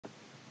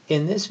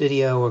In this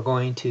video, we're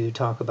going to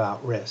talk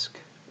about risk.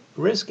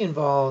 Risk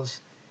involves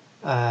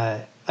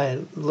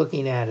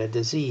looking at a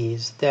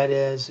disease that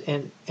is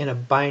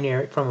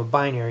from a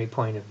binary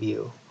point of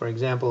view. For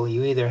example,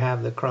 you either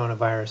have the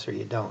coronavirus or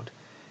you don't.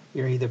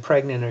 You're either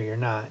pregnant or you're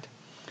not.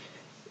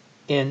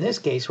 In this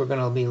case, we're going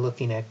to be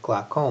looking at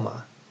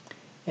glaucoma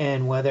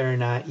and whether or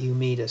not you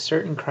meet a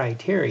certain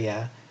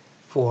criteria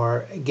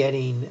for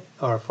getting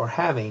or for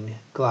having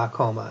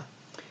glaucoma.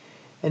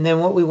 And then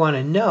what we want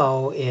to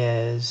know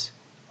is,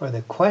 or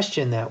the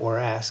question that we're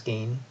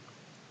asking,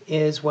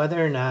 is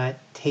whether or not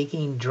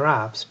taking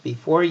drops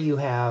before you've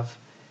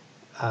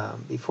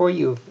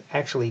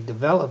actually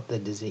developed the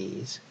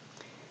disease,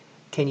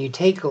 can you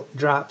take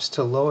drops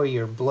to lower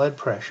your blood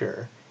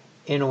pressure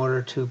in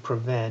order to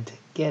prevent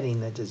getting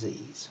the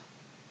disease?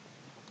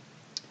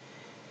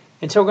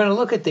 And so we're going to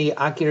look at the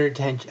ocular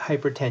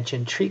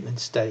hypertension treatment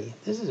study.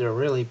 This is a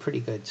really pretty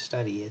good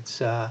study.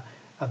 It's a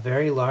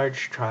very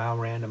large trial,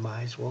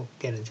 randomized. We'll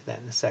get into that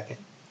in a second.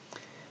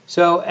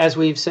 So as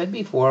we've said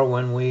before,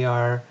 when we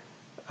are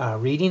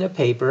reading a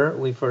paper,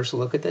 we first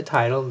look at the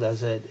title,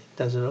 does it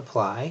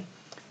apply?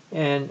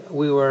 And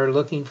we were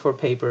looking for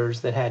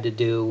papers that had to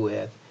do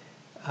with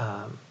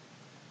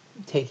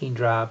taking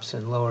drops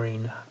and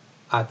lowering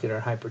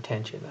ocular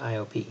hypertension,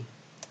 IOP.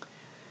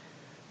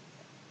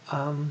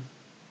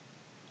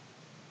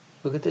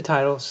 Look at the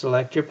title,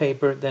 select your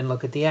paper, then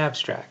look at the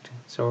abstract.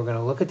 So we're going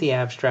to look at the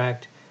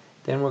abstract,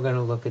 then we're going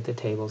to look at the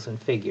tables and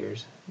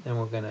figures, then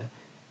we're going to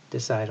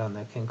decide on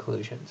the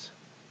conclusions.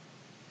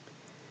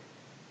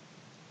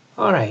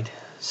 All right,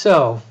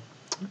 so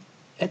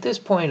at this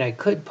point I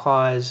could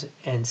pause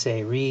and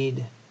say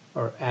read,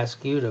 or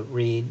ask you to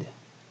read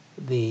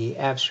the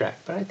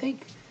abstract, but I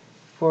think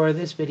for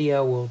this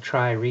video we'll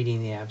try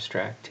reading the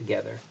abstract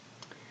together.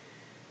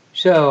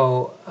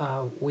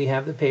 So we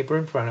have the paper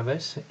in front of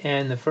us,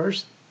 and the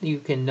first, you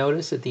can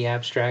notice that the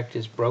abstract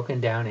is broken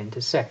down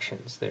into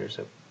sections. There's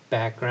a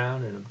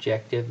background and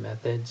objective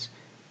methods,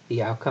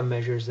 the outcome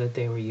measures that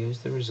they were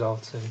used, the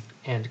results,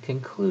 and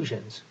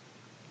conclusions.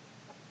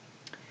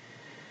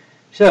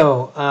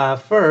 So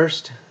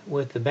first,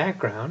 with the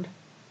background,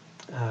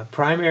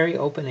 primary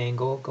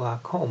open-angle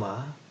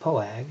glaucoma,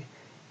 POAG,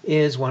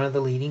 is one of the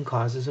leading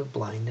causes of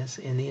blindness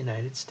in the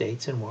United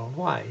States and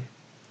worldwide.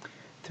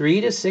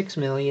 3 to 6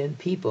 million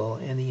people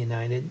in the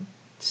United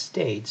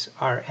States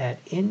are at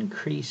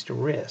increased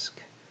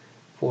risk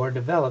for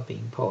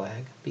developing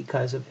POAG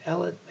because of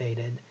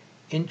elevated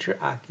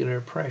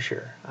intraocular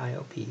pressure,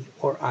 IOP,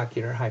 or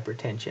ocular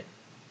hypertension.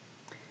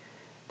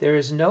 There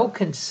is no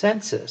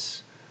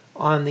consensus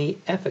on the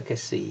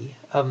efficacy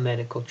of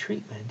medical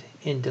treatment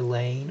in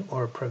delaying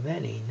or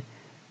preventing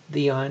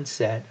the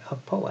onset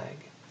of POAG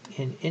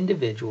in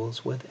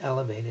individuals with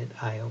elevated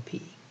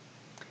IOP.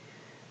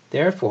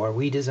 Therefore,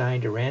 we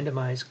designed a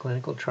randomized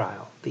clinical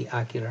trial, the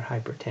Ocular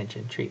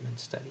Hypertension Treatment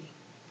Study.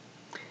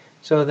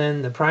 So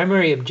then the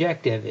primary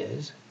objective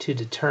is to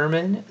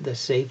determine the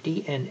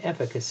safety and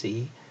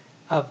efficacy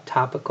of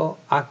topical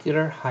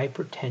ocular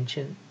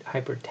hypotensive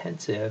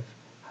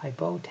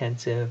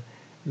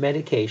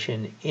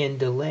medication in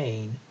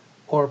delaying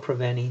or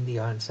preventing the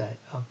onset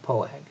of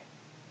POAG.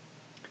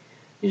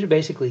 These are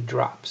basically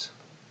drops.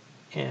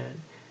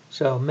 And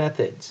so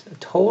methods, a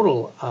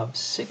total of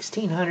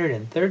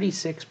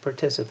 1,636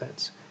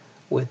 participants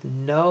with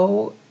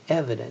no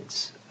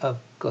evidence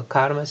of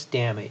glaucomatous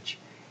damage,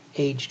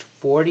 aged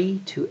 40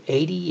 to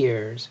 80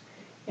 years,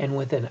 and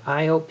with an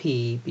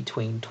IOP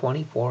between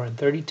 24 and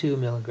 32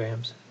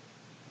 milligrams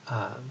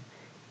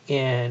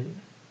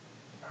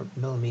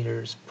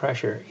millimeters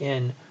pressure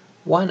in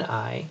one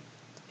eye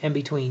and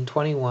between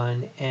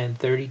 21 and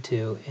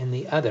 32 in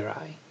the other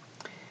eye.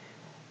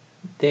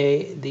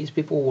 These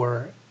people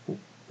were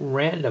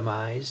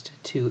randomized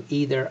to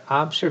either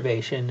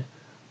observation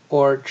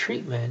or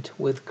treatment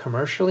with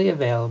commercially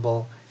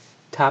available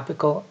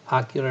topical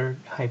ocular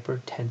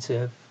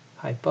hypotensive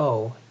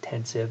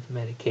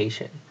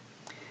medication.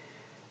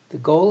 The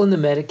goal in the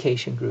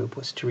medication group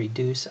was to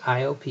reduce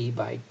IOP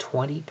by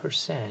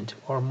 20%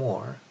 or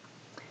more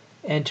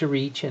and to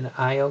reach an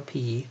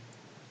IOP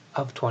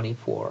of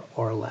 24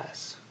 or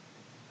less.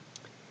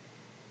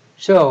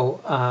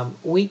 So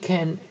we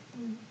can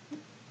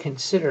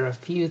consider a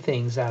few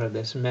things out of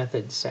this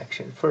methods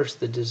section.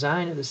 First, the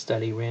design of the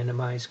study,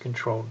 randomized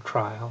controlled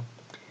trial.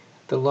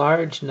 The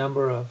large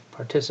number of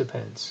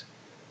participants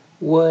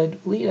would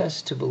lead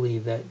us to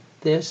believe that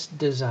this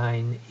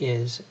design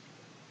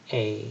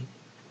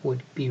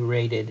would be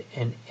rated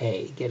an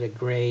A, get a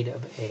grade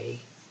of A,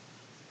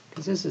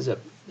 because this is a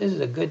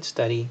good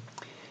study.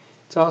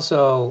 It's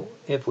also,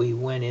 if we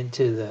went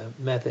into the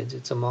methods,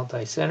 it's a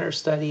multi-center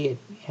study. It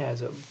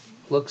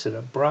looks at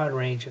a broad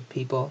range of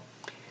people.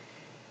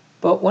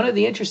 But one of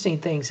the interesting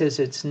things is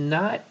it's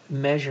not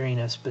measuring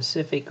a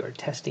specific or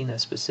testing a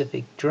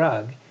specific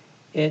drug.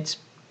 It's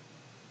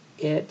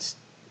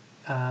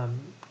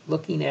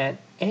looking at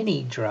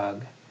any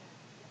drug,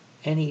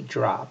 any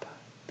drop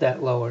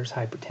that lowers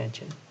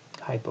hypertension.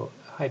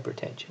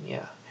 Hypertension,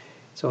 yeah.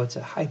 So it's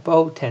a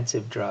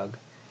hypotensive drug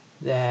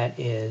that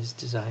is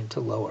designed to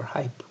lower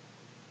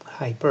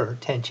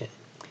hypertension.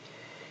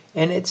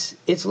 And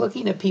it's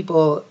looking at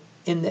people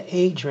in the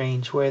age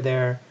range where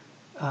they're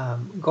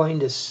going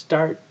to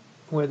start,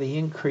 where the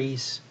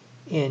increase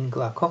in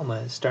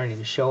glaucoma is starting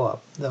to show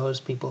up, those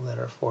people that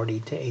are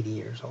 40 to 80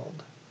 years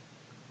old.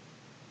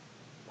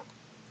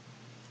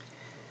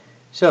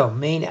 So,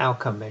 main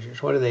outcome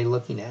measures. What are they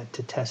looking at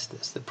to test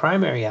this? The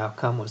primary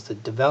outcome was the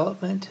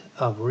development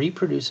of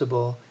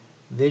reproducible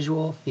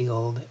visual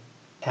field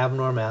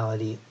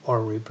abnormality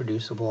or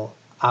reproducible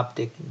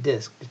optic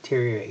disc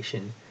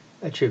deterioration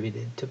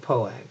attributed to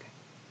POAG.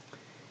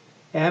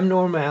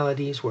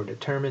 Abnormalities were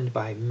determined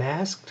by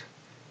masked,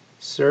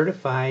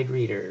 certified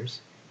readers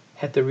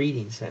at the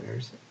reading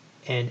centers,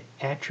 and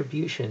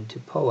attribution to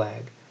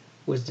POAG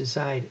was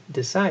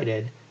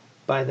decided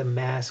by the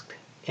masked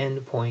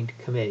endpoint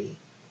committee.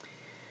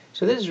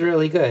 So this is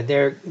really good.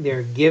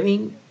 They're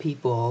giving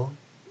people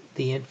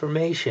the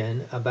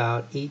information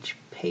about each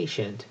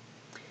patient,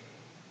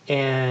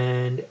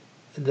 and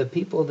the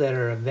people that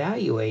are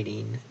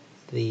evaluating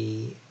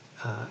the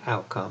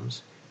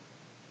outcomes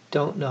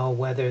don't know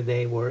whether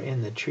they were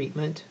in the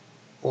treatment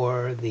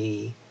or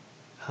the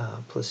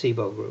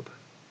placebo group.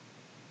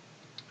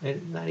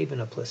 And not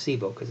even a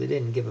placebo, because it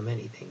didn't give them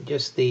anything,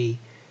 just the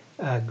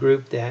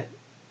group that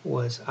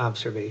was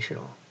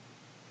observational.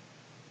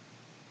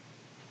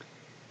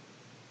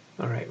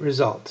 All right,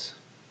 results.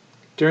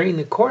 During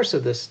the course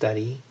of the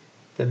study,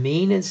 the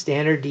mean and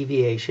standard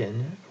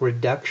deviation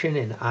reduction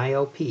in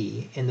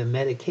IOP in the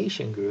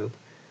medication group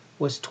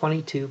was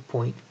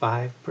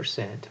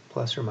 22.5%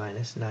 plus or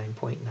minus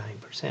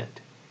 9.9%.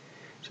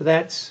 So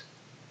that's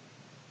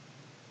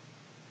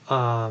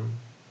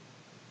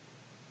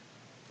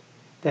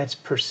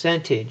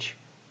percentage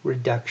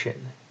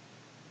reduction.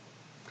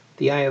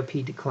 The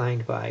IOP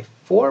declined by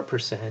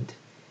 4%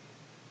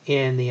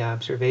 in the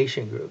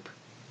observation group.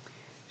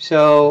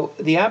 So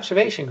the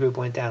observation group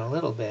went down a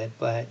little bit,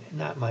 but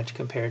not much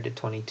compared to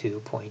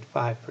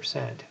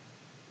 22.5%.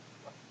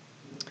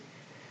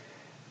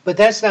 But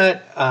that's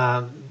not,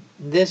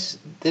 this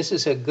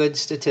is a good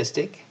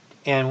statistic,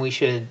 and we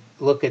should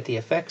look at the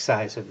effect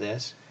size of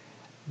this.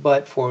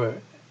 But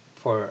for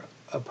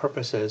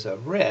purposes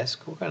of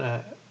risk, we're going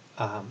to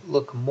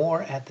look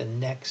more at the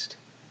next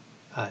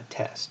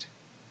test.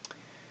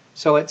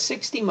 So at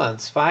 60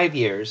 months, 5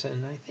 years,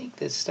 and I think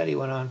this study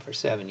went on for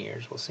 7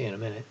 years, we'll see in a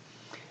minute,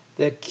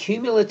 the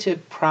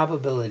cumulative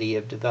probability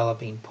of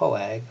developing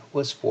POAG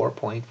was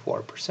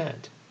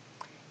 4.4%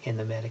 in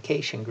the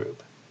medication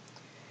group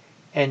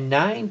and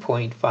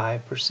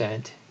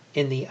 9.5%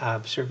 in the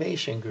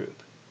observation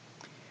group.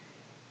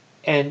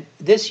 And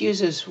this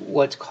uses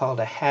what's called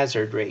a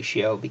hazard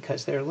ratio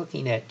because they're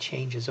looking at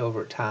changes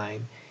over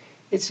time.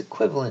 It's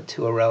equivalent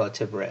to a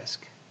relative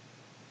risk.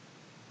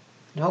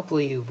 And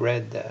hopefully you've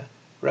read the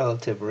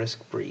relative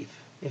risk brief.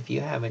 If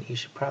you haven't, you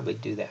should probably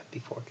do that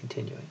before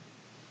continuing.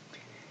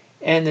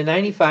 And the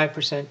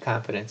 95%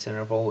 confidence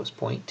interval was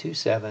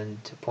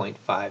 0.27 to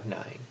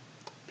 0.59,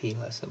 p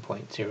less than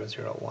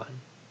 0.001.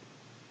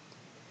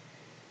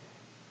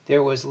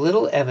 There was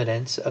little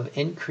evidence of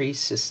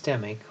increased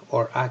systemic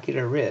or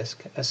ocular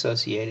risk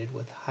associated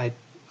with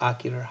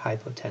ocular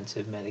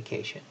hypotensive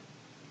medication.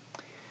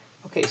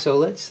 Okay, so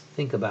let's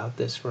think about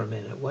this for a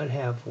minute. What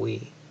have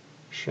we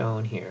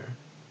shown here?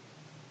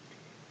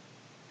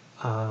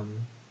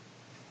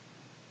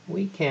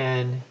 We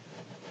can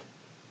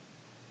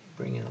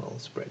bring in a little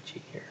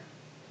spreadsheet here.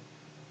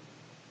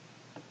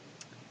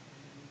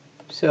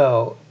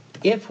 So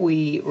if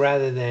we,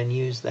 rather than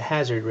use the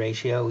hazard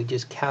ratio, we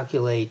just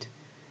calculate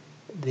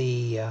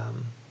the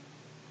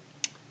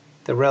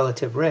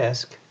relative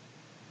risk,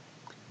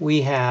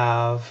 we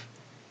have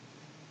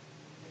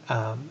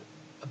a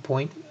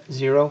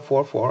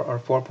 0.044 or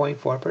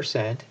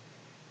 4.4%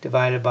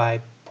 divided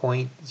by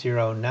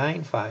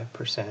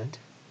 0.095%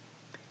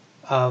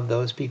 of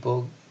those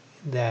people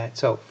that,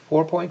 so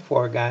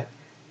 4.4 got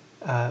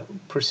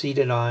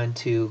proceeded on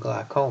to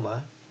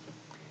glaucoma.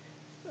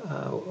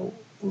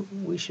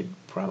 We should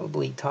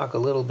probably talk a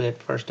little bit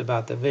first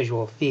about the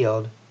visual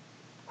field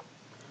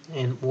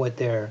and what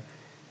they're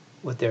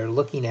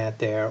looking at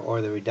there,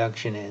 or the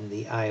reduction in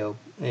the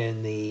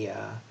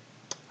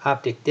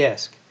optic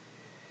disc.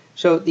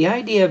 So the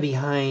idea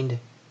behind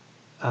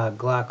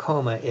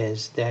glaucoma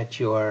is that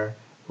your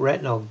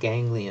retinal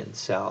ganglion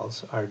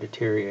cells are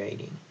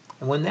deteriorating,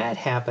 and when that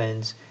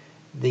happens,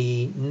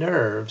 the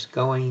nerves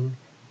going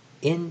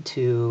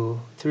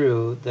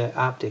through the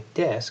optic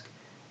disc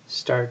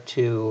start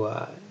to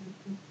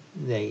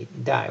they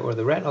die, or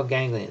the retinal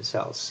ganglion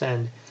cells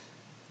send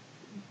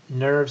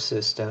nerve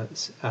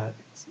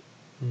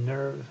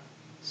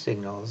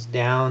signals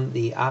down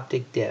the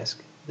optic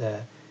disc.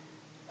 The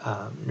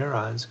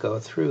neurons go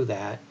through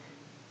that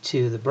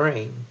to the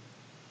brain,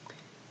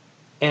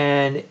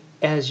 and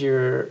as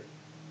your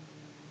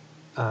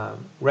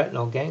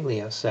retinal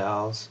ganglion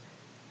cells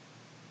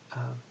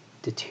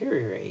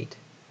deteriorate,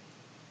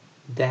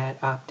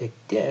 that optic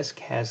disc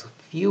has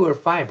fewer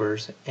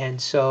fibers, and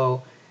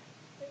so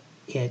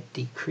it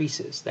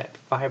decreases. That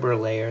fiber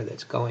layer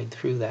that's going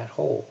through that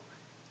hole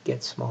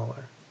gets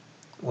smaller.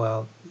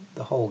 well,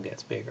 the hole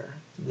gets bigger.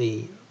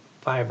 The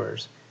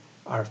fibers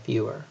are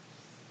fewer.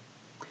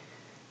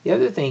 The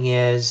other thing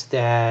is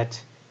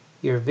that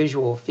your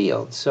visual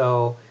field.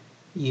 So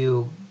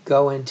you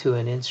go into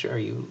an instrument, or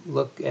you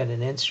look at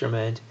an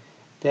instrument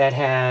that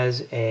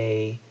has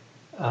a,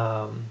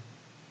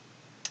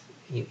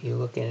 you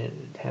look at it,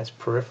 it has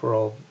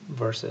peripheral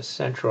versus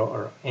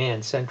central,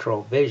 and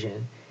central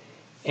vision,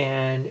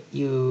 and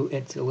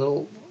it's a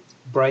little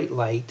bright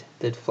light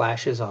that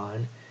flashes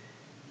on,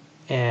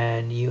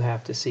 and you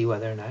have to see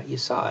whether or not you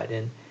saw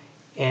it.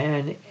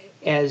 And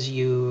as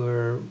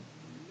your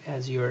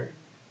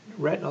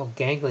retinal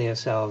ganglia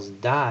cells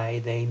die,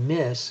 they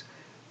miss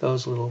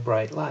those little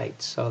bright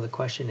lights. So the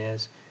question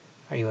is,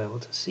 are you able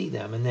to see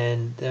them? And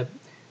then the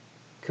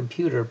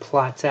computer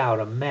plots out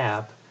a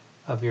map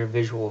of your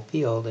visual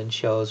field and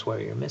shows where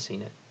you're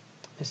missing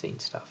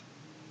stuff.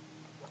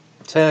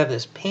 So I have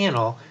this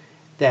panel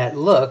that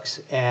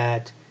looks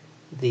at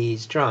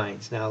these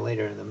drawings. Now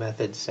later in the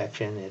methods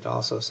section, it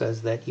also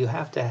says that you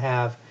have to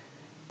have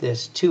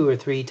this 2 or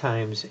 3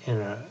 times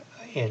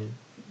in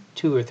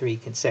 2 or 3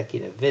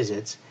 consecutive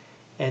visits,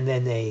 and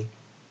then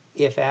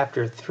if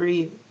after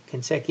 3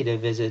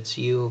 consecutive visits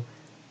you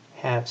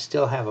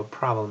still have a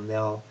problem,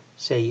 they'll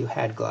say you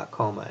had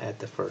glaucoma at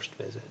the first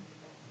visit.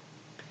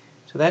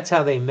 So that's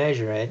how they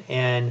measure it,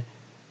 and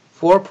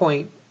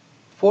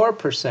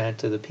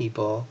 4.4% of the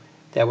people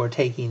that were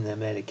taking the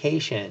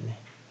medication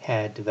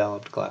had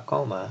developed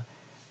glaucoma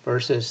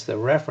versus the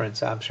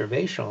reference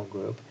observational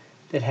group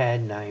that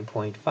had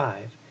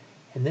 9.5.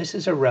 And this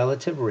is a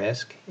relative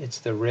risk. It's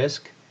the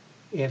risk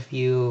if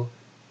you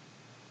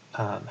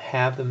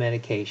have the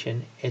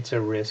medication. It's a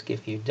risk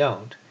if you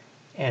don't.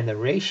 And the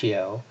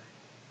ratio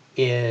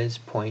is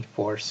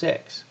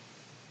 0.46.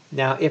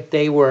 Now, if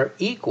they were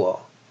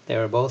equal, they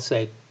were both,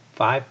 say,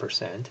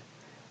 5%,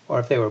 or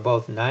if they were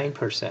both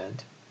 9%,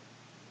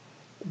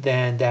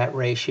 then that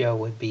ratio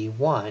would be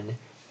 1,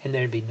 and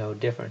there'd be no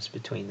difference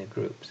between the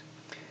groups.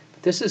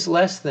 But this is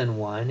less than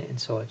 1, and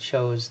so it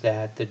shows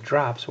that the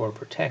drops were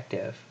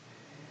protective.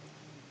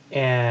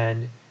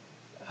 And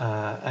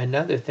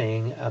another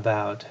thing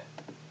about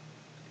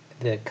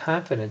the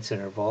confidence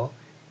interval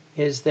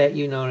is that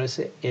you notice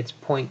it's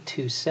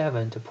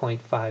 0.27 to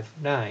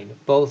 0.59.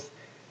 Both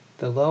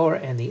the lower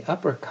and the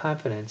upper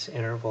confidence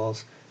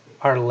intervals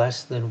are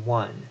less than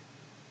 1.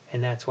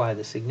 And that's why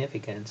the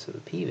significance of the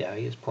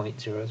p-value is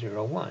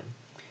 0.001.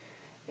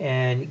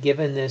 And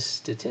given this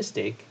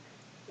statistic,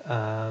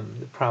 the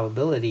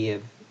probability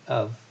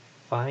of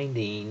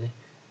finding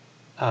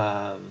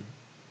or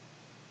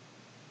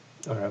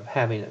of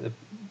having the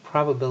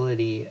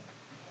probability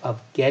of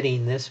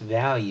getting this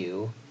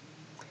value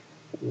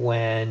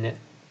when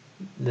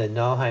the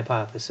null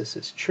hypothesis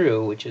is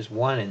true, which is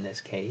 1 in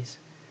this case,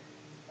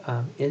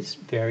 is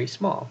very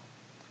small.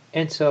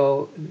 And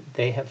so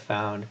they have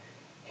found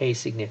a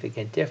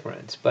significant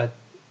difference. But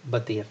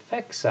the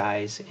effect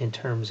size in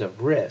terms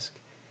of risk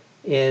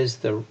is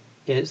the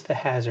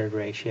hazard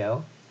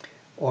ratio,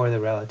 or the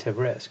relative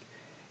risk.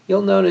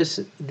 You'll notice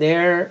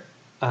their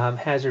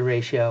hazard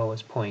ratio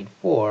was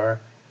 0.4,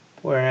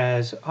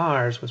 whereas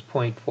ours was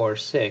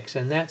 0.46,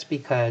 and that's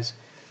because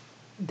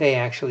they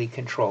actually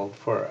controlled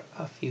for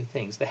a few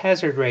things. The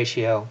hazard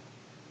ratio,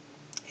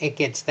 it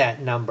gets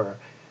that number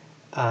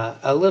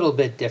a little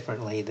bit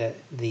differently.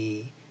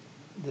 The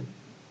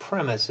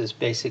premise is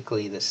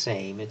basically the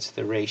same. It's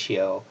the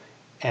ratio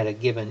at a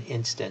given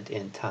instant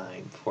in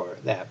time for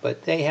that.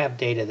 But they have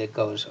data that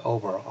goes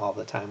over all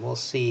the time. We'll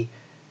see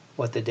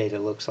what the data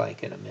looks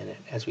like in a minute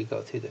as we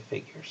go through the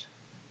figures.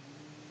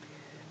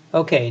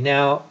 Okay,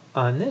 now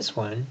on this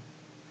one,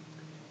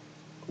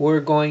 we're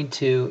going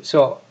to,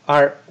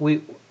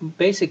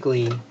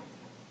 basically,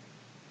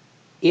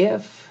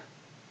 if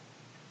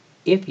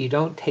you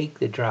don't take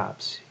the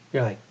drops,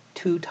 you're like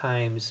 2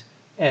 times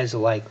as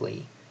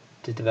likely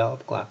to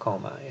develop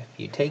glaucoma. If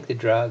you take the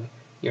drug,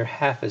 you're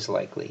half as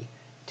likely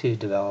to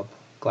develop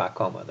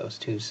glaucoma. Those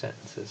two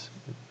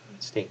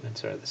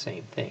statements are the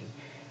same thing.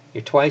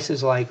 You're twice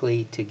as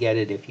likely to get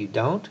it if you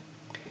don't,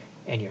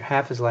 and you're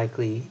half as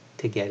likely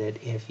to get it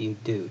if you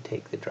do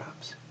take the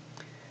drops.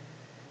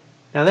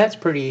 Now that's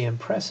pretty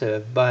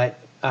impressive, but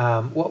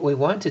what we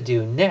want to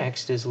do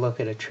next is look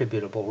at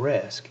attributable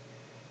risk.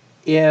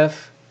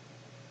 If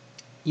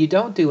you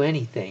don't do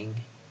anything,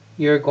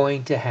 you're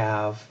going to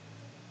have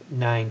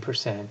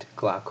 9%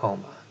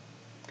 glaucoma.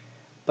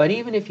 But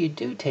even if you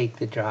do take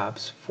the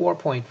drops,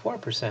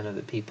 4.4% of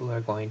the people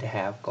are going to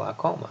have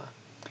glaucoma,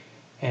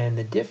 and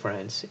the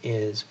difference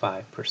is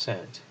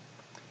 5%.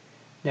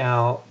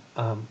 Now,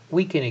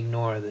 we can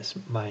ignore this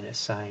minus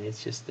sign.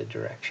 It's just the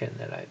direction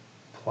that I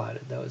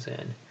plotted those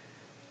in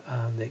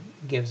that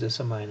gives us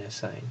a minus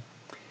sign.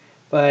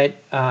 But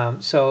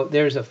so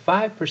there's a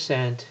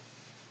 5%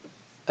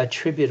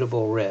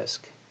 attributable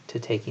risk to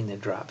taking the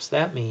drops.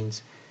 That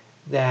means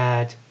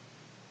that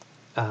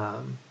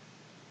the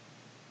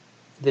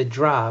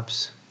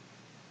drops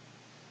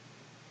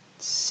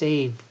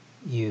save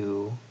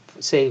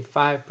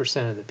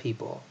 5% of the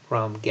people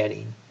from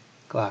getting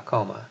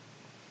glaucoma.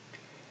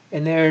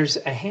 And there's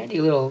a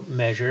handy little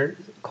measure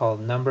called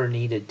number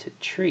needed to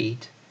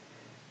treat,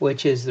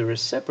 which is the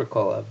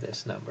reciprocal of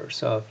this number.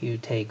 So if you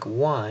take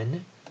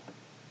 1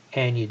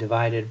 and you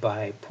divide it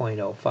by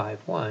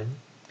 0.051,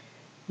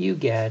 you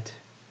get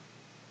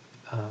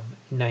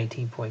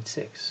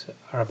 19.6,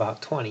 or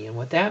about 20. And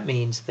what that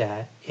means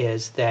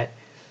is that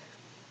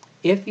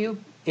if you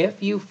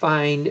have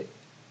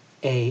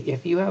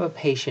a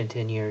patient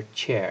in your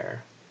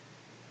chair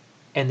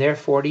and they're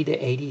 40 to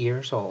 80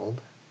 years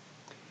old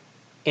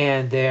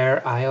and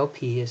their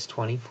IOP is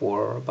 24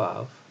 or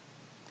above,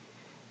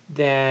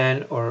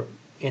 then, or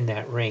in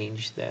that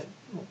range that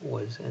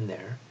was in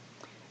there,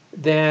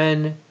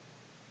 then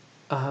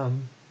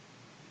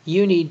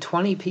you need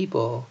 20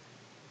 people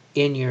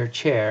in your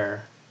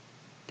chair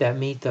that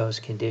meet those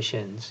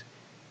conditions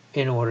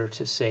in order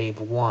to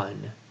save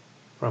one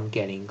from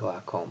getting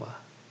glaucoma.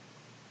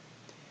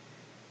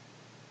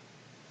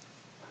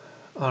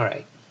 All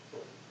right.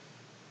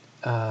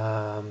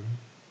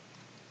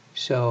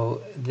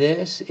 So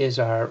this is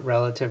our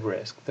relative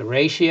risk. The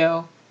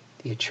ratio,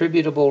 the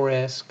attributable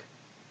risk,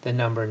 the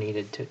number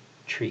needed to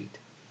treat.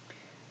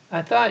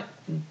 I thought,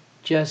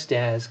 just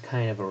as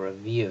kind of a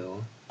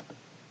review,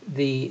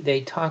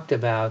 they talked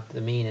about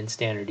the mean and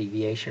standard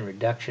deviation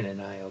reduction in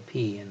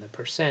IOP and the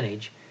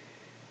percentage.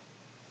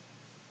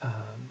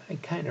 I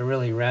kind of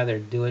really rather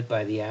do it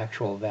by the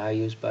actual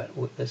values, but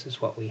this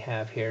is what we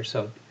have here.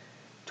 So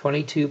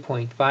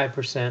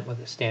 22.5% with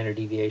a standard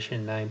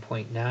deviation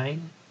 9.9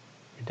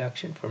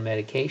 reduction for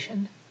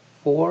medication,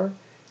 4,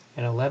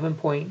 and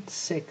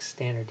 11.6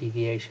 standard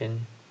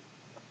deviation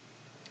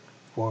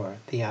for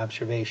the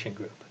observation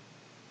group.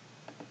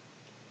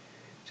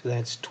 So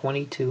that's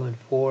 22 and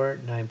 4,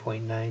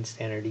 9.9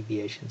 standard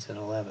deviations, and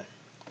 11.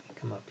 We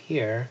come up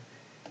here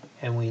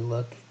and we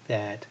look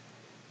that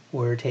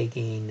we're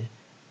taking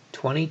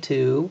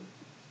 22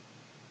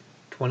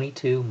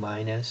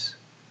 minus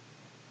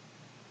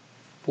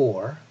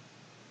 4,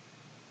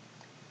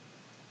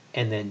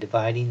 and then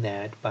dividing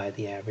that by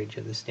the average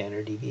of the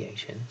standard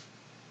deviation,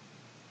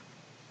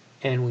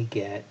 and we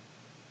get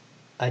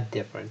a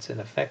difference in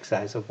effect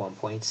size of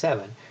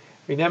 1.7.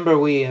 Remember,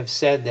 we have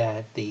said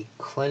that the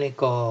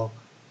clinical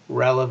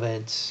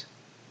relevance,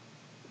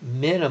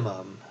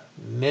 minimum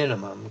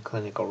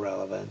clinical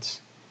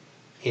relevance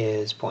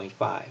is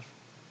 0.5.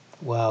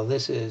 Well,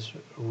 this is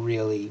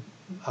really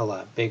a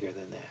lot bigger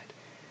than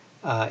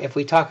that. If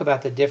we talk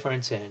about the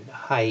difference in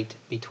height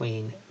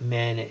between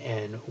men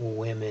and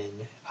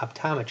women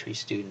optometry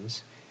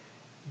students,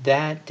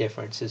 that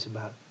difference is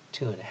about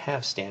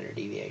 2.5 standard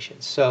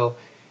deviations. So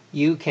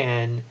you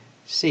can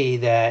see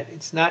that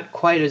it's not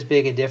quite as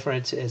big a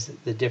difference as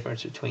the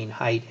difference between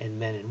height and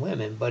men and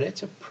women, but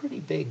it's a pretty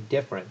big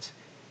difference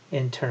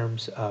in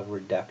terms of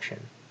reduction.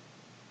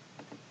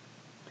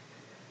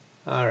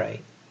 All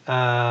right.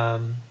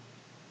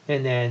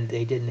 And then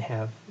they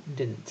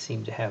didn't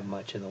seem to have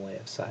much in the way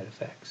of side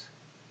effects.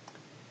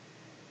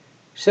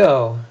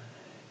 So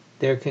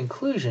their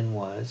conclusion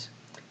was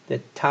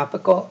that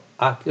topical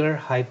ocular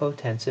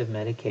hypotensive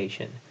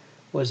medication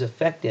was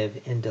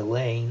effective in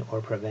delaying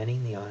or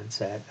preventing the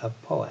onset of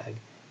POAG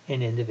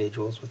in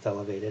individuals with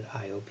elevated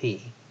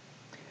IOP.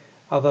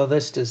 Although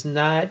this does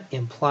not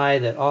imply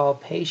that all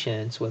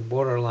patients with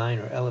borderline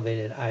or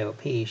elevated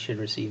IOP should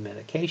receive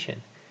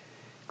medication,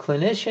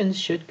 clinicians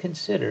should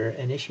consider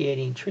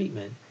initiating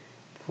treatment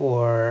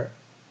for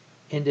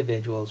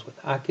individuals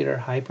with ocular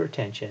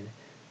hypertension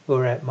who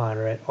are at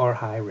moderate or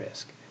high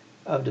risk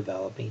of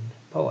developing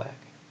POAG.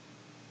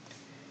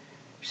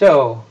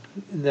 So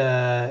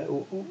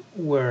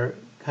we're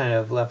kind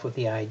of left with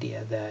the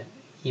idea that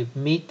you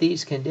meet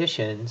these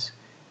conditions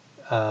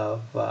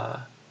of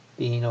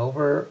being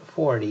over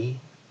 40,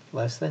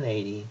 less than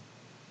 80,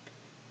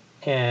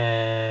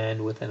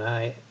 and with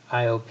an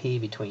IOP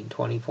between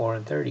 24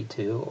 and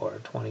 32, or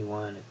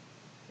 21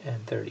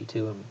 and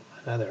 32 in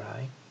another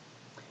eye,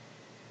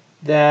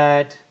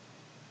 that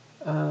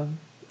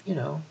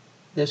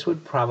this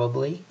would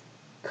probably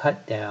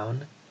cut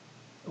down,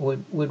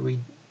 would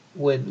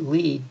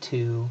lead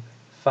to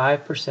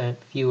 5%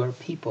 fewer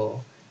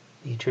people,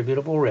 the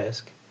attributable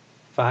risk,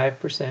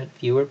 5%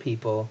 fewer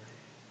people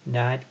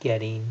not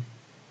getting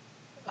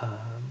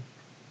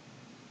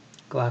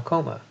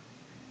glaucoma.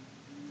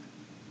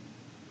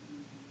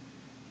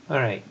 All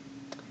right.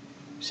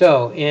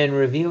 So in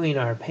reviewing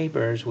our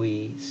papers,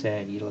 we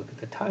said you look at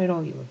the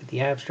title, you look at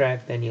the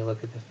abstract, then you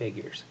look at the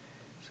figures.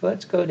 So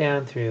let's go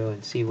down through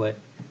and see what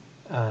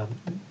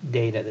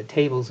data, the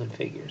tables and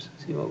figures,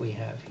 see what we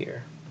have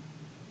here.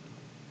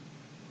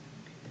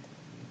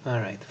 All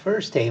right, the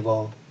first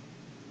table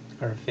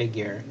or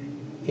figure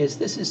is,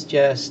 this is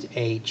just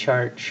a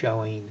chart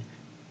showing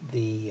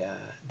the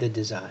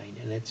design,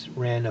 and it's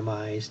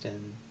randomized,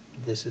 and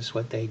this is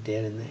what they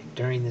did. And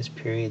during this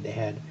period, they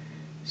had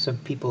some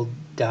people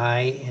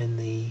die in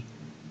the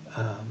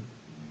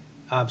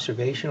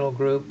observational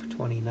group,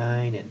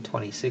 29, and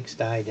 26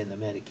 died in the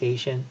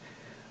medication.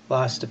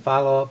 Loss to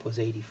follow-up was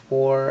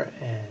 84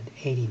 and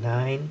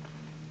 89.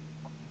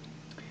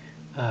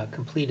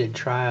 completed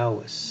trial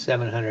was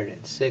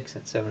 706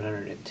 and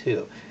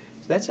 702.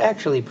 So that's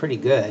actually pretty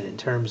good in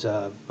terms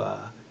of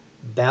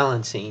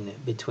balancing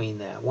between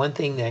that. One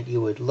thing that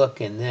you would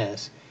look in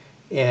this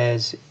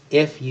is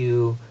if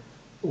you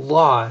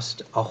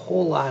lost a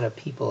whole lot of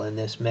people in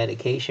this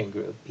medication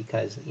group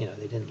because they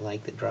didn't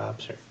like the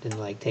drops or didn't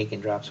like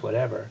taking drops,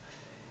 whatever,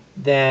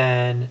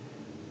 then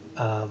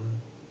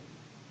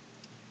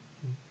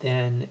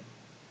then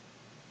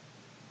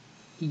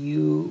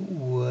you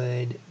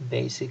would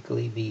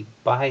basically be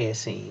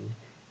biasing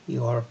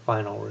your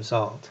final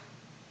result.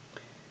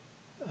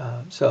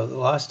 So the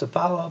loss to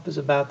follow-up is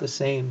about the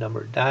same,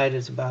 number died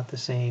is about the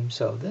same,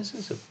 so this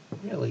is a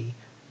really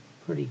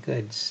pretty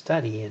good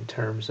study in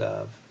terms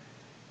of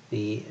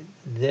the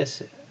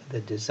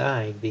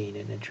design being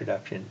an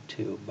introduction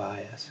to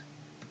bias.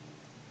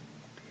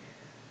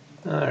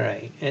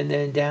 Alright, and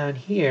then down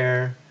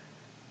here,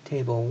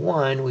 table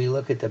 1, we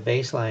look at the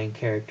baseline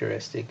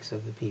characteristics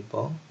of the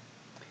people.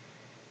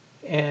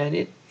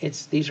 And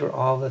these are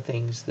all the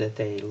things that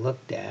they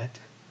looked at.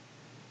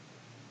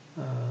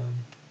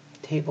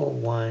 Table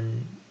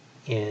 1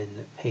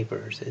 in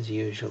papers is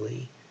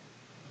usually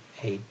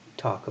a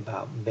talk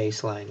about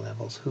baseline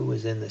levels. Who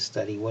was in the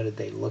study? What did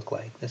they look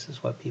like? This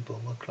is what people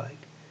looked like.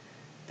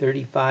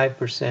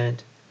 35%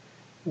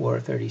 or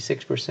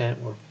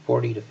 36% were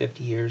 40 to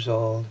 50 years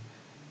old.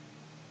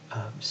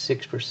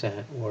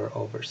 6% were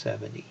over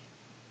 70.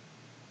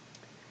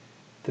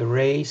 The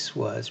race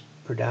was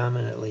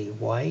predominantly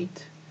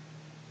white,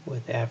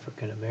 with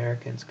African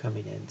Americans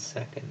coming in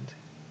second.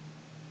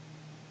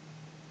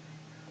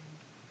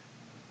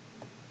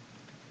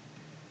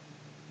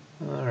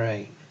 All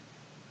right.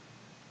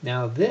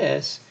 Now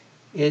this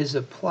is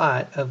a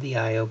plot of the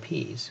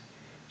IOPs.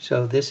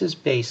 So this is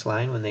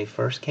baseline when they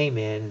first came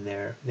in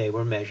and they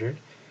were measured.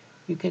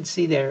 You can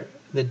see there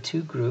the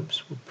two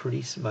groups were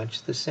pretty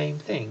much the same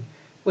thing,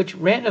 which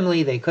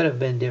randomly they could have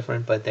been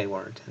different, but they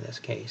weren't in this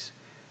case.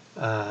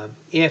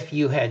 If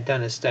you had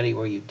done a study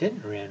where you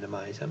didn't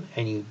randomize them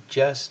and you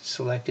just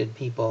selected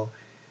people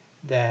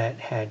that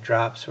had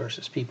drops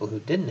versus people who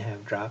didn't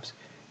have drops,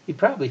 you'd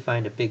probably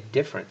find a big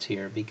difference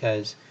here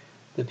because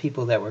the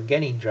people that were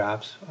getting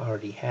drops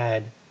already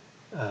had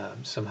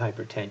some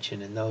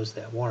hypertension, and those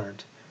that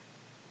weren't,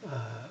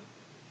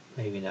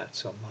 maybe not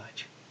so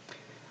much.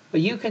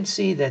 But you can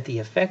see that the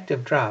effect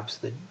of drops,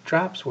 the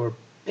drops were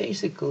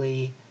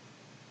basically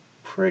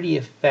pretty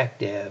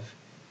effective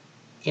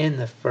in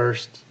the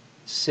first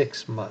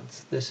 6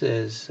 months. This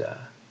is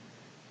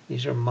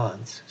these are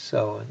months.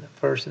 So in the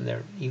first, and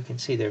there you can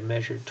see they're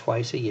measured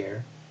twice a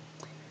year: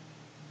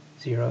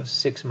 0,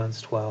 6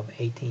 months, 12,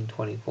 18,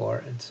 24,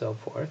 and so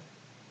forth.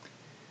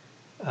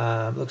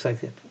 Looks like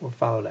we're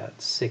followed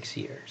out 6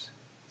 years.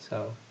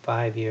 So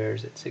 5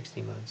 years at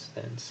 60 months,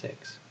 then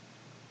 6.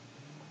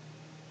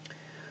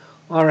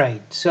 All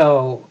right,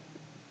 so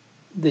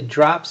the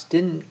drops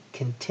didn't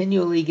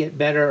continually get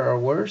better or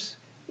worse.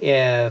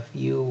 If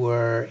you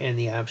were in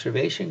the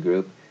observation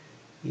group,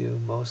 you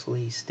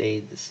mostly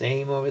stayed the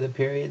same over the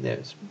period.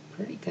 That's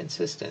pretty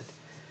consistent.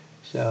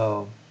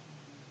 So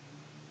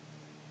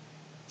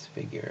let's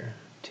figure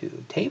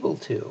 2. Table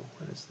 2,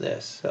 what is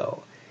this?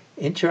 So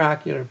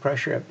intraocular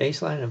pressure at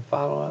baseline and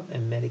follow-up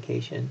and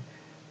medication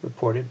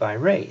reported by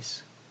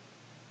race.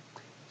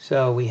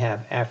 So we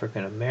have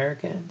African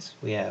Americans,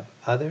 we have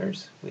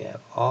others, we have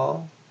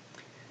all.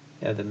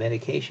 We have the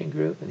medication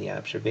group and the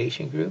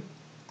observation group.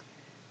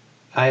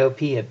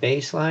 IOP at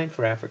baseline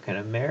for African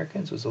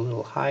Americans was a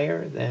little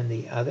higher than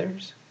the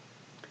others,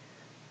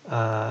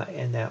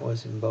 and that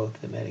was in both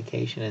the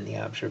medication and the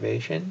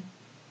observation.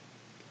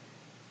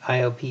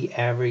 IOP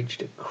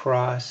averaged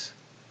across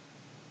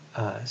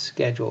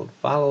scheduled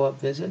follow-up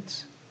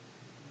visits.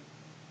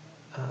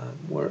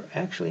 We're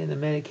actually in the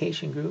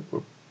medication group,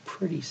 we're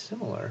pretty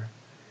similar.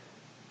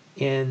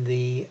 In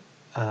the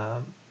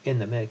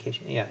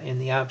medication, in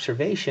the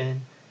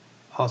observation,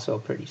 also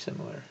pretty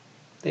similar.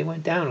 They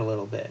went down a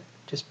little bit.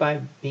 Just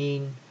by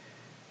being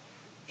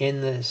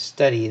in the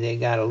study, they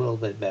got a little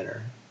bit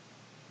better.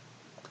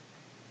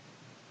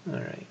 All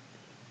right,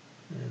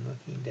 and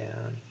looking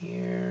down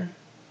here,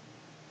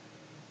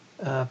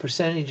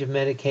 percentage of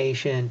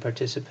medication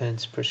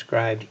participants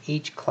prescribed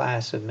each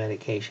class of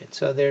medication.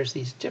 So there's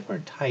these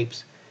different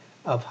types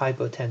of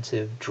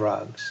hypotensive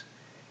drugs,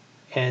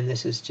 and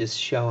this is just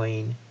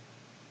showing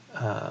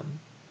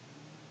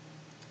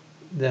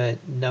the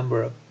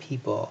number of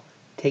people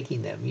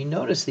taking them. You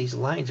notice these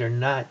lines are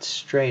not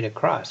straight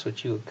across,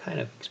 which you would kind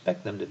of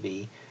expect them to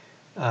be.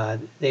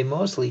 They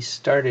mostly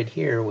started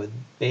here with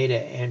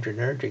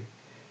beta-adrenergic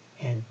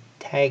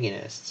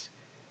antagonists,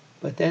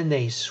 but then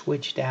they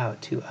switched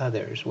out to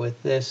others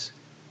with this,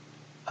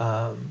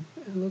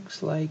 it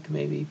looks like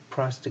maybe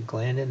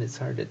prostaglandin, it's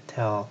hard to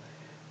tell,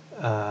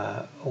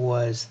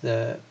 was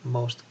the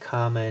most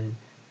common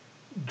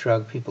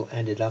drug people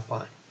ended up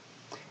on.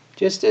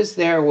 Just as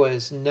there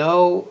was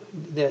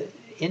the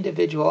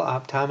individual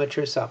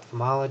optometrists,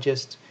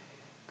 ophthalmologists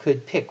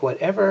could pick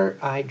whatever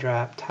eye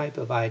drop, type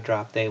of eye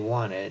drop they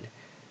wanted.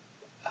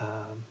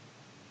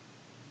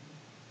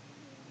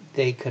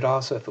 they could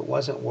also, if it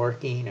wasn't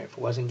working or if it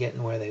wasn't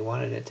getting where they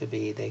wanted it to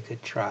be, they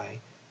could try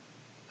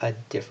a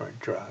different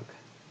drug.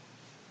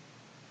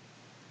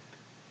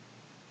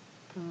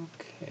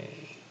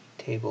 Okay,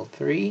 Table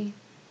 3,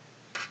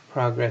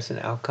 progress and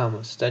outcome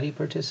of study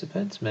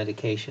participants,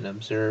 medication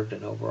observed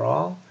and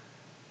overall.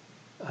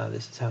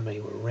 This is how many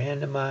were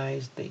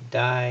randomized, they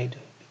died,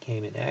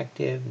 became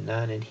inactive,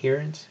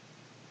 non-adherence.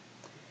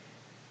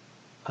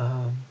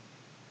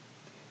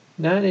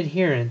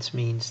 Non-adherence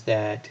means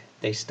that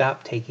they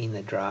stopped taking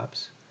the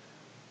drops,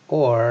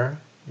 or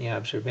in the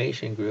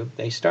observation group,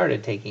 they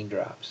started taking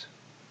drops.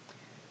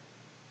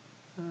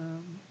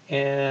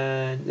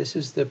 And this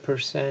is the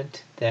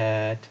percent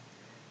that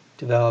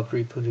developed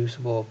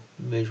reproducible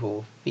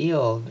visual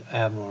field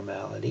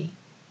abnormality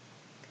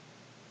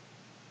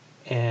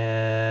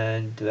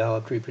and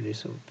developed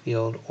reproducible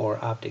field or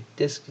optic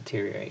disc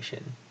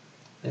deterioration.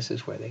 This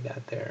is where they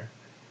got their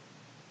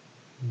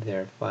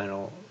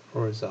final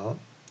result.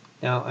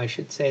 Now, I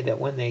should say that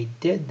when they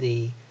did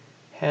the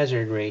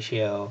hazard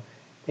ratio,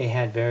 they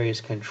had various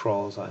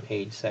controls on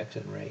age, sex,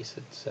 and race,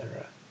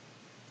 etc.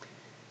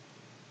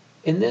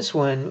 In this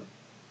one,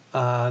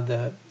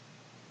 the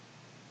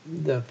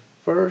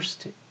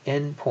first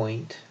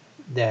endpoint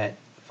that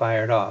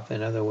fired off,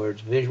 in other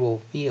words,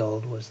 visual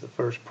field was the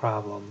first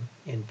problem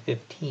in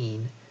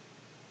 15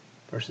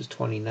 versus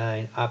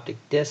 29. Optic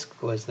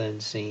disc was then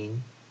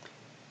seen.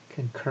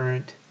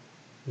 Concurrent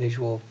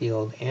visual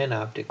field and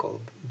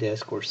optical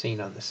disc were seen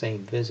on the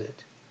same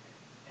visit,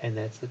 and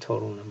that's the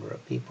total number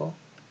of people.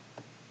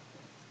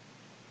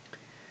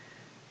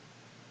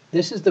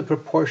 This is the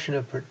proportion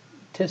of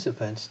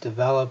participants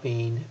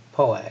developing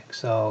POAC.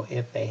 So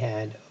if they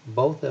had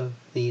both of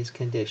these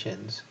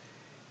conditions,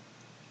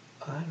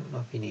 I don't know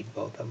if you need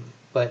both of them,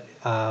 but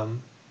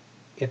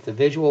if the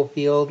visual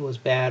field was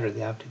bad or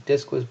the optic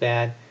disc was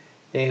bad,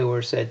 they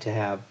were said to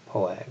have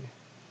POAC.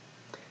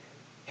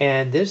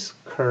 And this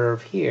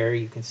curve here,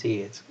 you can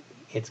see it's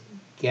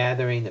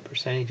gathering the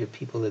percentage of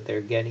people that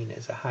they're getting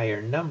as a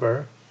higher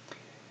number,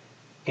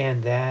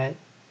 and that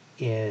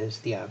is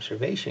the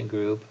observation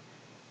group,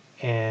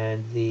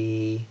 and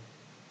the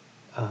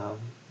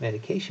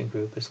medication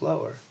group is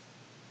lower.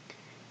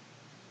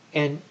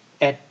 And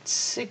at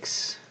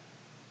 60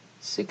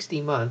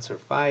 months or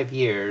 5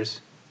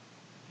 years,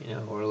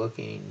 we're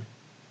looking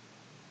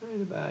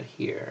right about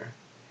here.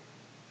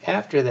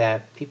 After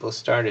that, people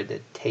started to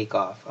take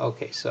off.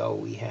 Okay, so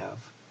we have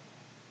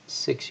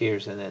 6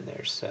 years and then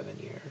there's 7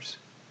 years.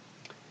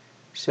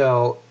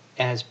 So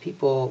as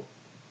people,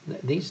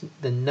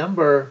 the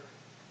number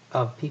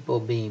of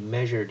people being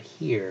measured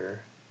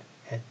here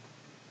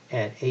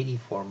at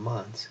 84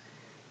 months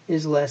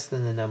is less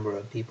than the number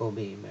of people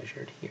being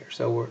measured here.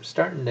 So we're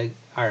starting to,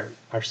 our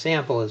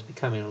sample is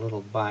becoming a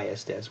little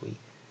biased as we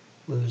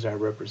lose our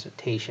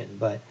representation,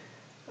 but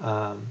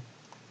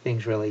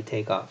things really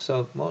take off.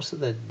 So most of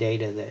the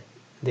data that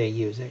they're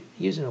using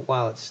it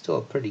while it's still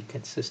a pretty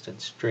consistent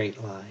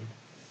straight line.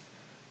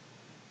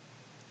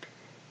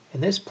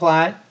 And this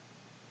plot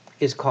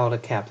is called a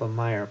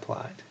Kaplan-Meier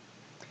plot.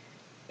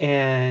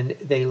 And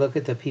they look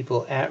at the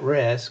people at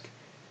risk.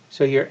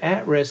 So you're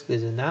at risk, the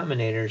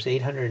denominator is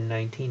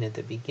 819 at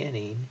the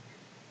beginning,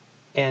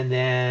 and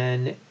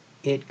then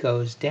it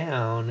goes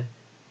down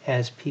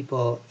as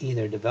people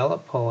either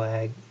develop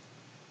POAC,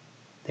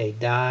 they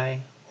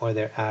die, or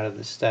they're out of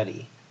the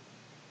study.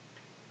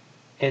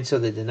 And so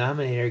the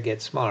denominator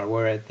gets smaller,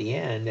 where at the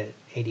end, at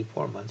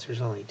 84 months,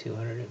 there's only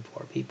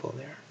 204 people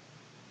there.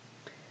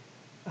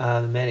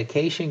 The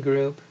medication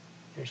group,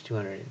 there's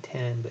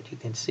 210, but you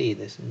can see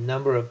this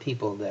number of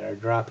people that are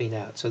dropping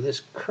out. So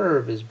this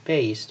curve is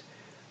based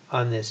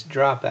on this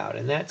dropout,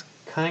 and that's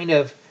kind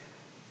of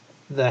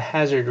the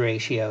hazard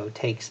ratio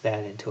takes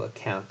that into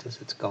account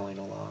as it's going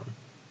along.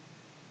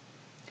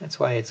 That's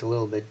why it's a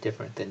little bit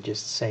different than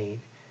just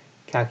saying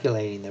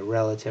calculating the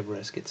relative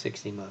risk at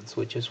 60 months,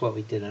 which is what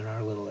we did in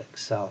our little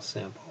Excel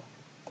sample.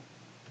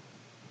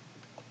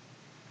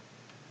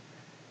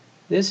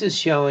 This is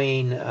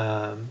showing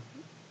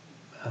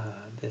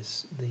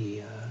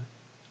the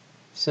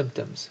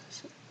symptoms,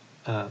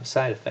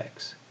 side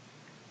effects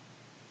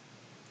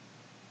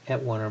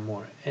at one or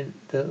more. And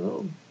the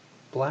little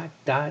black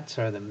dots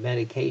are the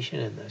medication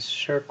and the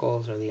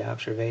circles are the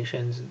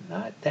observations.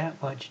 Not that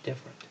much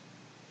different.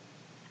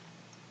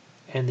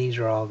 And these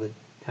are all the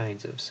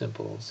kinds of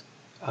symptoms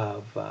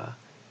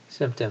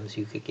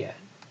you could get.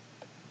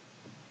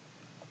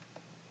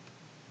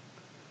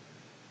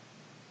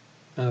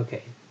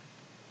 Okay,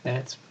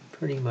 that's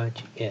pretty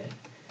much it.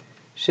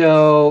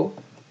 So,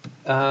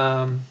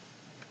 up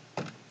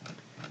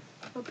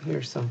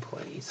here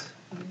someplace,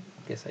 I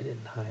guess I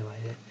didn't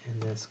highlight it in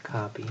this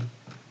copy.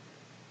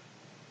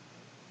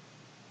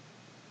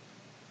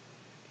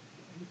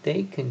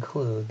 They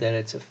conclude that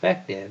it's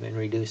effective in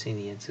reducing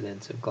the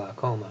incidence of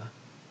glaucoma.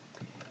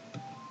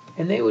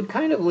 And they would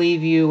kind of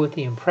leave you with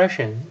the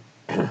impression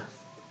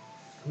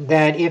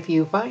that if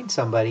you find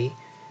somebody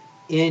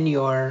in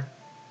your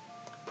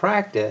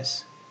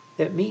practice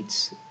that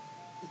meets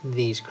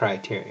these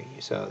criteria,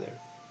 so they're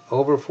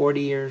over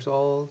 40 years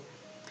old,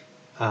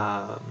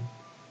 um,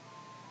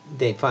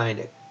 they find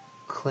a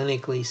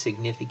clinically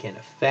significant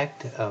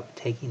effect of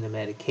taking the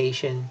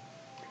medication,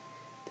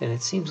 then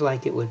it seems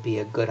like it would be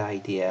a good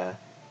idea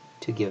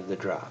to give the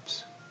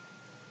drops.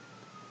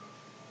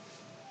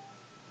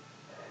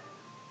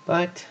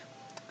 But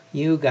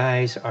you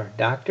guys are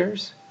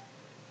doctors.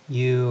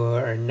 You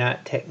are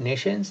not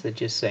technicians that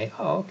just say,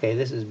 oh, okay,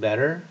 this is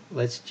better,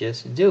 let's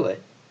just do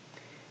it.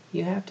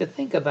 You have to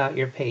think about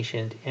your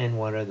patient and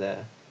what are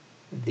the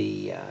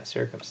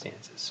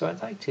circumstances. So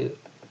I'd like to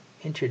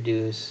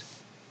introduce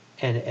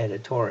an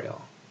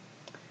editorial.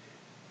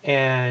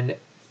 And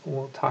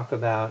we'll talk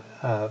about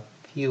a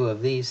few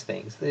of these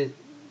things.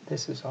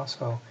 This is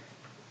also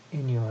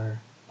in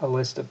a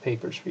list of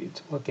papers for you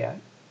to look at.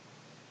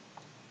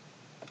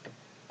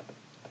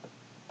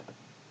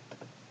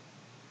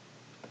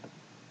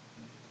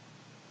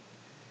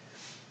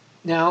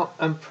 Now,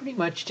 I'm pretty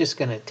much just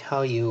going to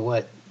tell you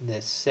what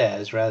this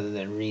says rather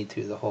than read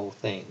through the whole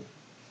thing.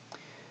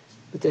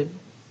 But the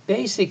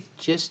basic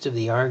gist of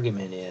the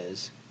argument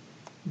is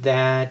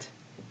that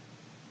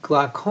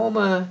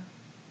glaucoma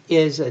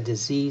is a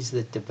disease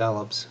that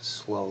develops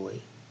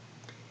slowly.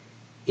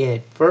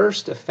 It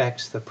first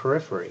affects the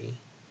periphery,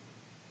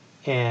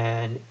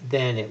 and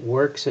then it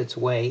works its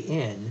way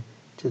in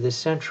to the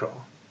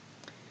central.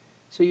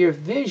 So your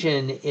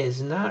vision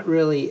is not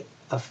really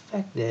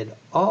affected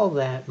all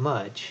that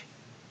much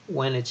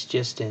when it's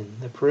just in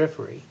the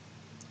periphery.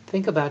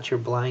 Think about your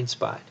blind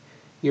spot.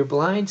 Your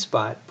blind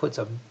spot puts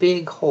a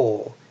big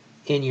hole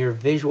in your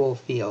visual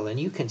field, and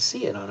you can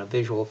see it on a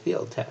visual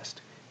field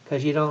test,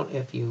 because you don't,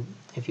 if you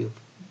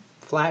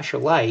flash a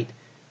light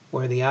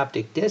where the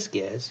optic disc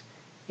is,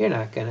 you're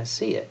not going to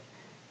see it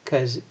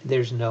because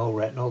there's no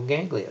retinal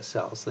ganglia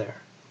cells there.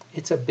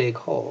 It's a big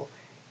hole.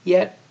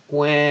 Yet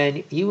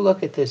when you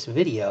look at this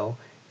video,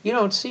 you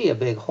don't see a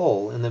big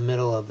hole in the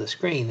middle of the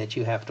screen that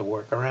you have to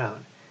work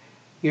around.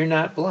 You're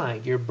not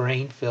blind. Your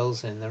brain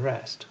fills in the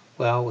rest.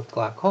 Well, with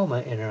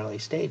glaucoma in early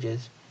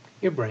stages,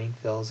 your brain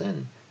fills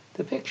in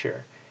the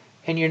picture,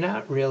 and you're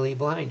not really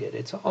blinded.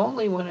 It's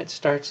only when it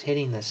starts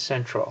hitting the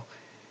central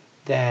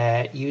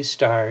that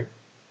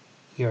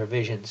your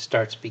vision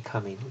starts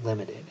becoming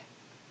limited.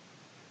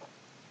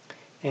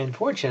 And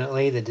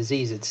fortunately, the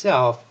disease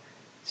itself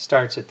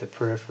starts at the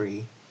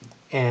periphery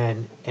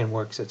and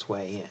works its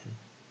way in.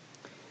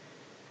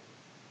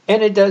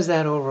 And it does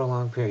that over a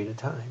long period of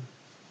time.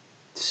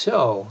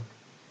 So,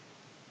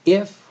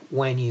 if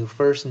when you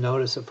first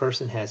notice a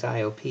person has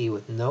IOP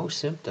with no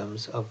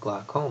symptoms of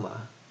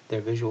glaucoma,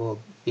 their visual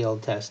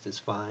field test is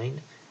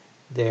fine,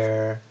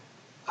 their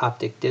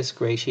optic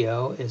disc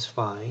ratio is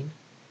fine,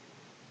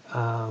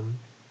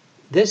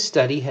 this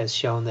study has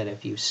shown that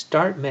if you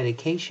start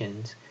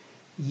medications,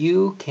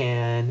 you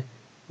can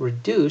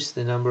reduce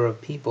the number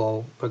of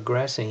people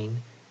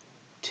progressing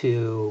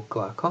to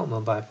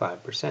glaucoma by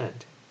 5%.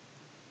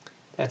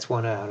 That's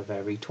 1 out of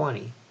every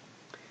 20.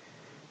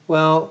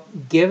 Well,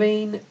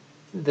 giving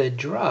the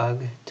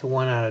drug to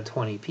 1 out of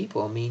 20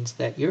 people means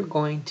that you're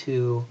going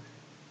to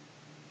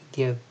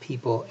give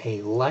people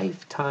a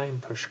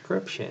lifetime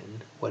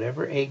prescription,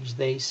 whatever age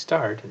they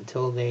start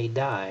until they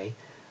die,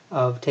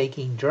 of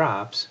taking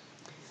drops,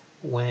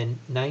 when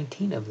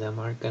 19 of them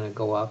aren't going to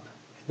go up.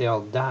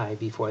 They'll die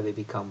before they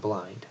become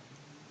blind.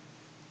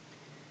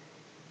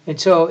 And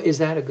so, is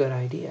that a good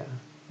idea?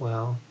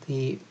 Well,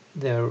 the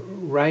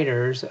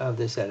writers of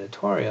this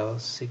editorial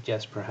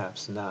suggest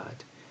perhaps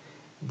not.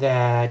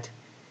 That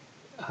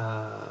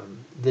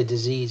the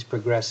disease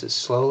progresses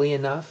slowly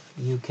enough,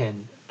 you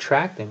can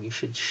track them. You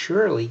should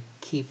surely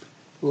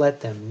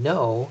let them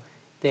know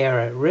they are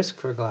at risk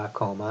for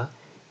glaucoma,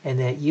 and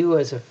that you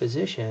as a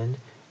physician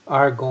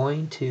are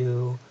going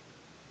to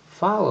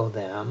follow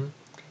them,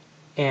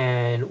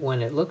 and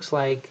when it looks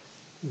like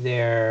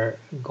they're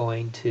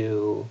going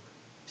to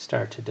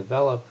start to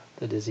develop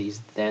the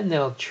disease, then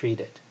they'll treat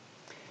it.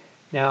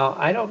 Now,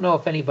 I don't know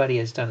if anybody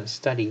has done a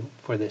study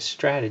for this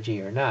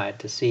strategy or not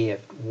to see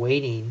if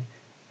waiting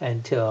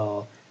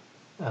until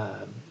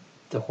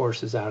the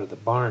horse is out of the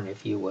barn,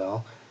 if you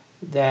will,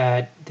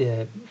 that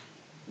the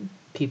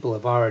people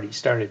have already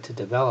started to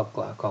develop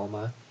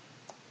glaucoma,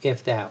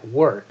 if that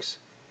works.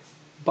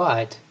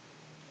 But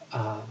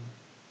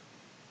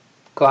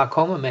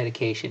glaucoma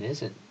medication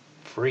isn't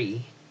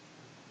free.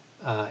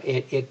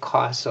 It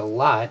costs a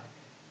lot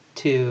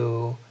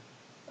to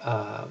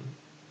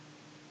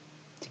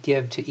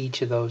give to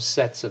each of those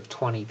sets of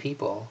 20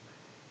 people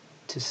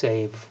to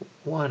save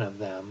one of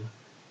them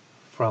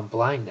from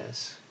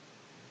blindness.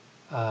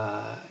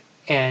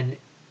 And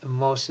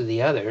most of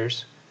the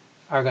others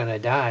are going to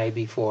die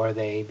before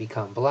they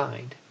become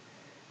blind.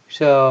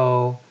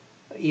 So,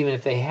 even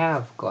if they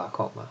have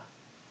glaucoma.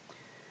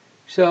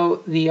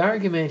 So, the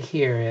argument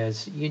here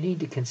is you need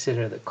to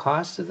consider the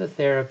cost of the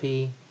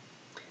therapy,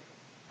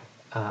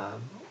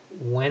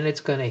 when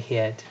it's going to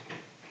hit,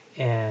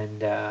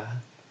 and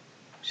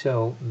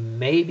so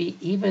maybe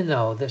even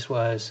though this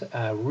was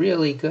a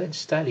really good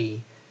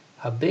study,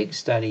 a big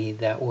study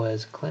that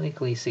was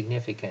clinically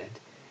significant,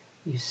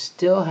 you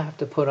still have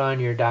to put on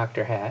your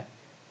doctor hat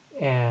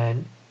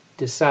and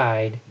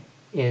decide,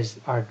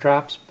 are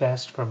drops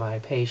best for my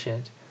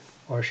patient,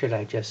 or should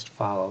I just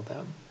follow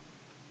them?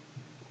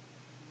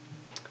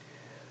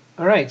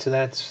 All right, so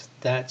that's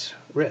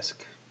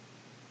risk.